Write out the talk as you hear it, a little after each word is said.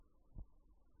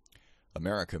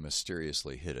America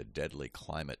mysteriously hit a deadly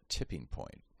climate tipping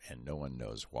point, and no one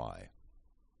knows why.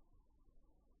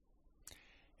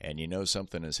 And you know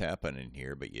something is happening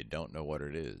here, but you don't know what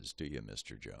it is, do you,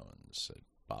 Mr. Jones? Said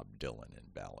Bob Dylan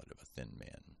in Ballad of a Thin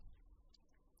Man.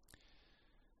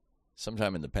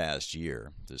 Sometime in the past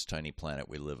year, this tiny planet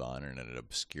we live on in an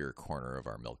obscure corner of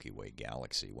our Milky Way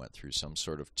galaxy went through some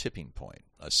sort of tipping point,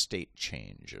 a state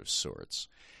change of sorts.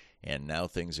 And now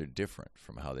things are different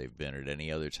from how they've been at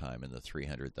any other time in the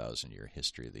 300,000-year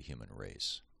history of the human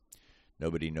race.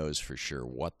 Nobody knows for sure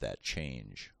what that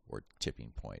change or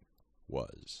tipping point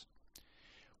was.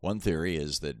 One theory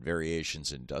is that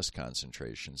variations in dust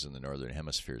concentrations in the northern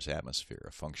hemisphere's atmosphere,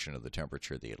 a function of the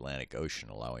temperature of the Atlantic Ocean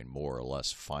allowing more or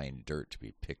less fine dirt to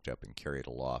be picked up and carried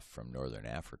aloft from northern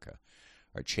Africa,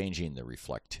 are changing the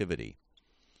reflectivity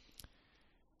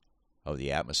of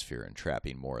the atmosphere and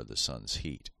trapping more of the sun's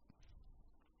heat.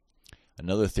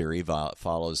 Another theory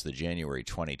follows the January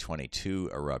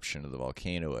 2022 eruption of the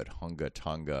volcano at Hunga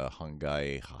Tonga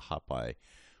Hungai Hapai,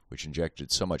 which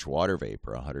injected so much water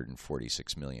vapor,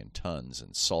 146 million tons,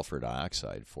 and sulfur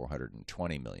dioxide,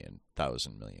 420 million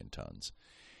tons,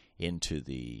 into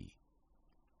the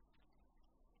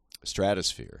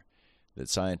stratosphere, that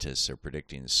scientists are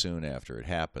predicting soon after it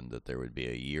happened that there would be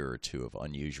a year or two of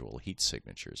unusual heat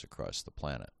signatures across the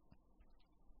planet.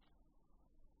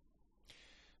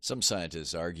 Some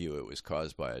scientists argue it was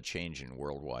caused by a change in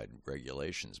worldwide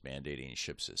regulations mandating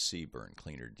ships at sea burn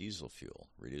cleaner diesel fuel,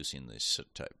 reducing the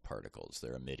soot-type particles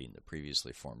they're emitting the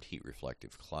previously formed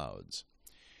heat-reflective clouds.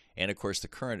 And, of course, the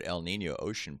current El Niño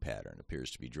ocean pattern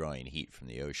appears to be drawing heat from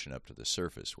the ocean up to the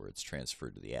surface, where it's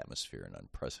transferred to the atmosphere in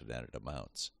unprecedented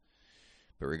amounts.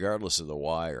 But regardless of the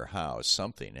why or how,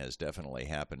 something has definitely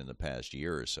happened in the past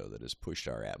year or so that has pushed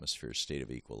our atmosphere's state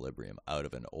of equilibrium out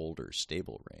of an older,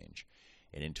 stable range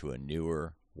and into a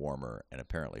newer, warmer, and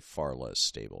apparently far less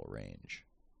stable range.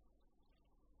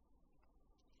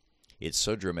 It's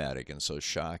so dramatic and so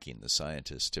shocking, the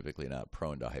scientists, typically not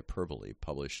prone to hyperbole,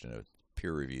 published in a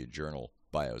peer-reviewed journal,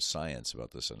 Bioscience,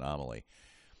 about this anomaly,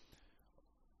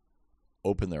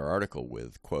 open their article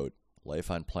with, quote, "Life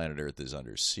on planet Earth is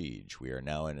under siege. We are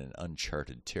now in an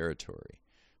uncharted territory.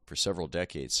 For several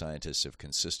decades, scientists have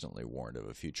consistently warned of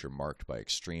a future marked by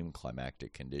extreme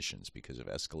climatic conditions because of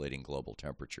escalating global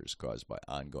temperatures caused by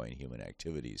ongoing human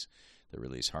activities that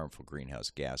release harmful greenhouse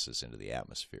gases into the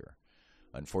atmosphere.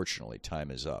 Unfortunately,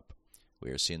 time is up.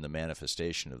 We are seeing the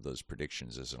manifestation of those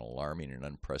predictions as an alarming and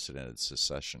unprecedented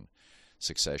succession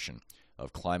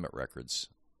of climate records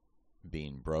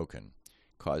being broken,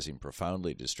 causing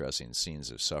profoundly distressing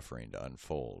scenes of suffering to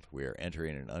unfold. We are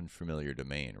entering an unfamiliar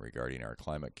domain regarding our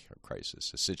climate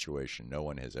crisis, a situation no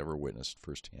one has ever witnessed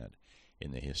firsthand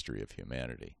in the history of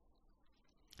humanity."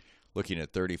 Looking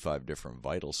at 35 different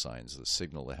vital signs that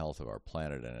signal the health of our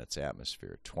planet and its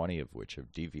atmosphere, 20 of which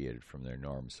have deviated from their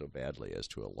norms so badly as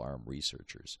to alarm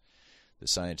researchers, the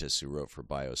scientists who wrote for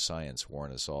Bioscience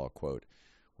warn us all, quote,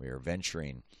 "We are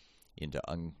venturing into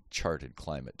uncharted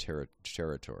climate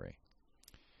territory."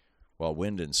 While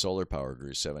wind and solar power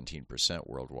grew 17%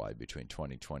 worldwide between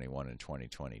 2021 and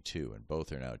 2022, and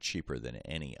both are now cheaper than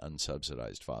any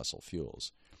unsubsidized fossil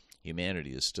fuels,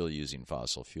 humanity is still using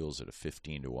fossil fuels at a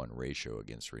 15-to-1 ratio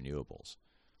against renewables.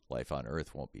 Life on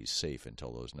Earth won't be safe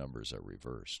until those numbers are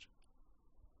reversed.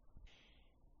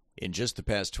 In just the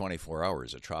past 24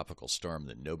 hours, a tropical storm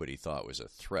that nobody thought was a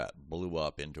threat blew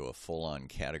up into a full-on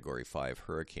Category 5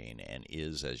 hurricane and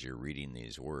is, as you're reading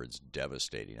these words,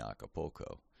 devastating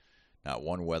Acapulco. Not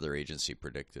one weather agency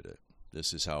predicted it.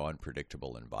 This is how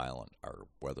unpredictable and violent our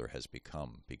weather has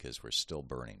become because we're still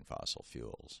burning fossil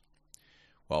fuels.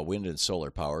 While wind and solar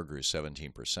power grew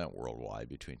 17% worldwide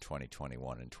between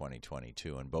 2021 and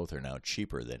 2022, and both are now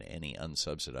cheaper than any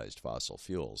unsubsidized fossil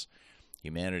fuels,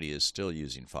 humanity is still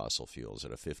using fossil fuels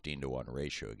at a 15-to-1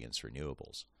 ratio against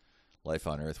renewables. Life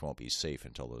on Earth won't be safe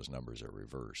until those numbers are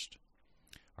reversed.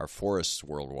 Our forests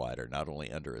worldwide are not only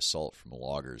under assault from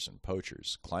loggers and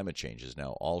poachers, climate change has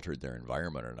now altered their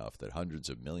environment enough that hundreds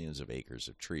of millions of acres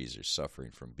of trees are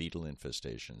suffering from beetle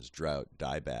infestations, drought,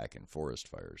 dieback, and forest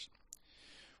fires.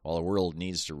 While the world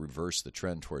needs to reverse the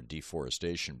trend toward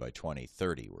deforestation by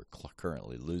 2030, we're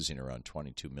currently losing around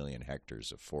 22 million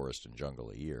hectares of forest and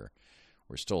jungle a year.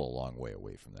 We're still a long way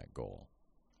away from that goal.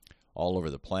 All over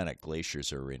the planet,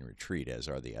 glaciers are in retreat, as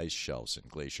are the ice shelves and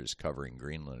glaciers covering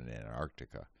Greenland and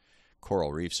Antarctica.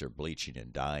 Coral reefs are bleaching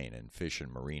and dying, and fish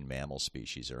and marine mammal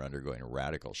species are undergoing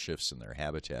radical shifts in their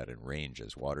habitat and range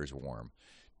as waters warm,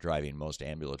 driving most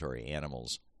ambulatory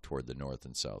animals toward the north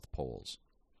and south poles.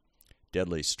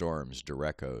 Deadly storms,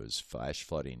 derechoes, flash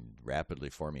flooding, rapidly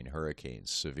forming hurricanes,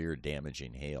 severe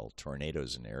damaging hail,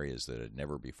 tornadoes in areas that had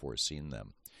never before seen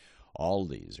them. All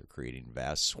these are creating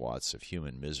vast swaths of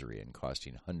human misery and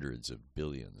costing hundreds of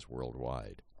billions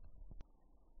worldwide.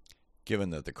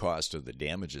 Given that the cost of the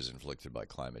damages inflicted by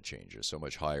climate change is so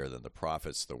much higher than the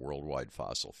profits the worldwide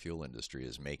fossil fuel industry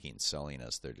is making selling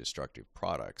us their destructive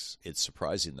products, it's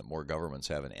surprising that more governments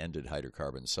haven't ended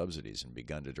hydrocarbon subsidies and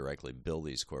begun to directly bill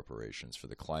these corporations for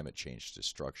the climate change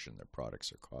destruction their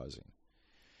products are causing.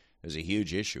 There's a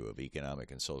huge issue of economic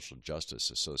and social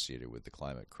justice associated with the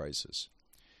climate crisis.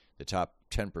 The top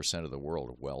 10% of the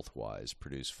world, wealth-wise,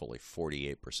 produce fully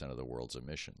 48% of the world's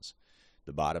emissions.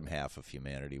 The bottom half of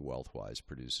humanity, wealth-wise,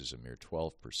 produces a mere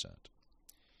 12%.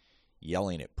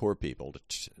 Yelling at poor people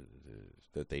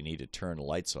that they need to turn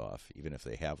lights off, even if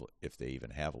they even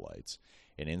have lights,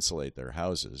 and insulate their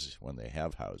houses when they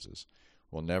have houses,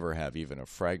 will never have even a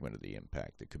fragment of the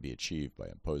impact that could be achieved by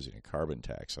imposing a carbon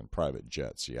tax on private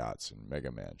jets, yachts, and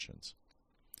mega mansions.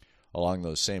 Along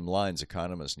those same lines,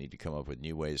 economists need to come up with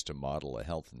new ways to model the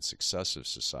health and success of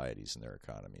societies and their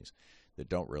economies that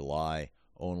don't rely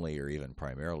only or even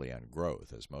primarily on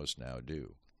growth, as most now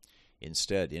do.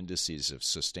 Instead, indices of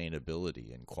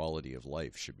sustainability and quality of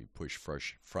life should be pushed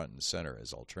front and center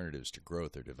as alternatives to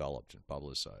growth are developed and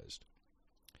publicized.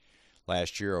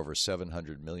 Last year, over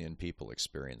 700 million people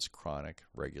experienced chronic,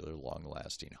 regular,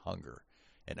 long-lasting hunger,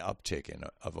 an uptick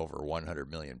of over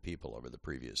 100 million people over the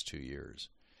previous 2 years.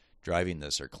 Driving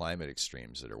this are climate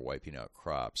extremes that are wiping out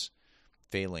crops,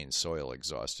 failing soil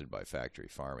exhausted by factory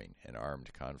farming, and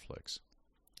armed conflicts.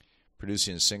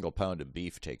 Producing a single pound of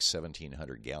beef takes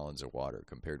 1,700 gallons of water,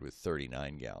 compared with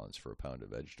 39 gallons for a pound of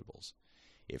vegetables.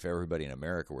 If everybody in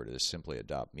America were to simply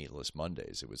adopt meatless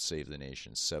Mondays, it would save the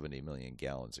nation 70 million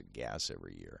gallons of gas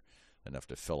every year, enough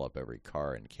to fill up every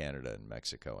car in Canada and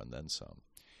Mexico and then some,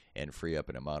 and free up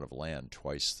an amount of land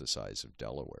twice the size of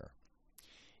Delaware.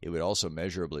 It would also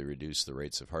measurably reduce the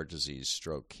rates of heart disease,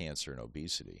 stroke, cancer, and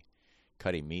obesity.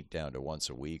 Cutting meat down to once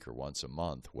a week or once a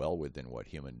month, well within what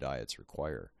human diets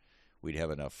require, we'd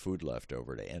have enough food left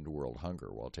over to end world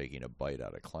hunger while taking a bite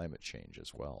out of climate change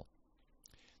as well.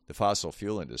 The fossil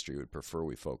fuel industry would prefer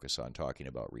we focus on talking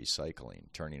about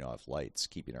recycling, turning off lights,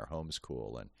 keeping our homes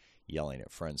cool, and yelling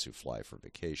at friends who fly for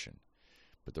vacation.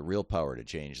 But the real power to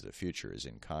change the future is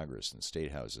in Congress and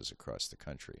state houses across the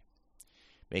country.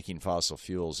 Making fossil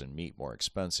fuels and meat more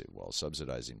expensive while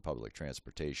subsidizing public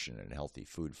transportation and healthy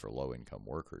food for low-income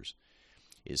workers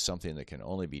is something that can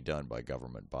only be done by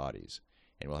government bodies,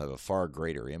 and will have a far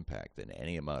greater impact than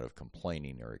any amount of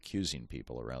complaining or accusing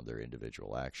people around their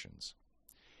individual actions.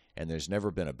 And there's never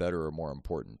been a better or more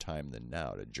important time than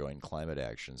now to join climate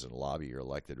actions and lobby your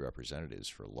elected representatives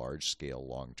for large-scale,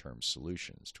 long-term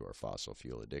solutions to our fossil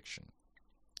fuel addiction.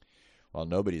 While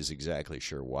nobody is exactly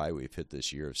sure why we've hit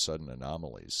this year of sudden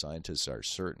anomalies, scientists are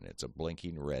certain it's a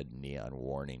blinking red neon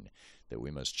warning that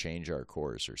we must change our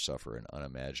course or suffer an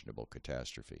unimaginable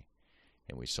catastrophe.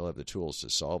 And we still have the tools to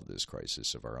solve this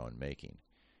crisis of our own making.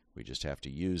 We just have to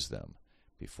use them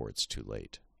before it's too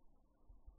late.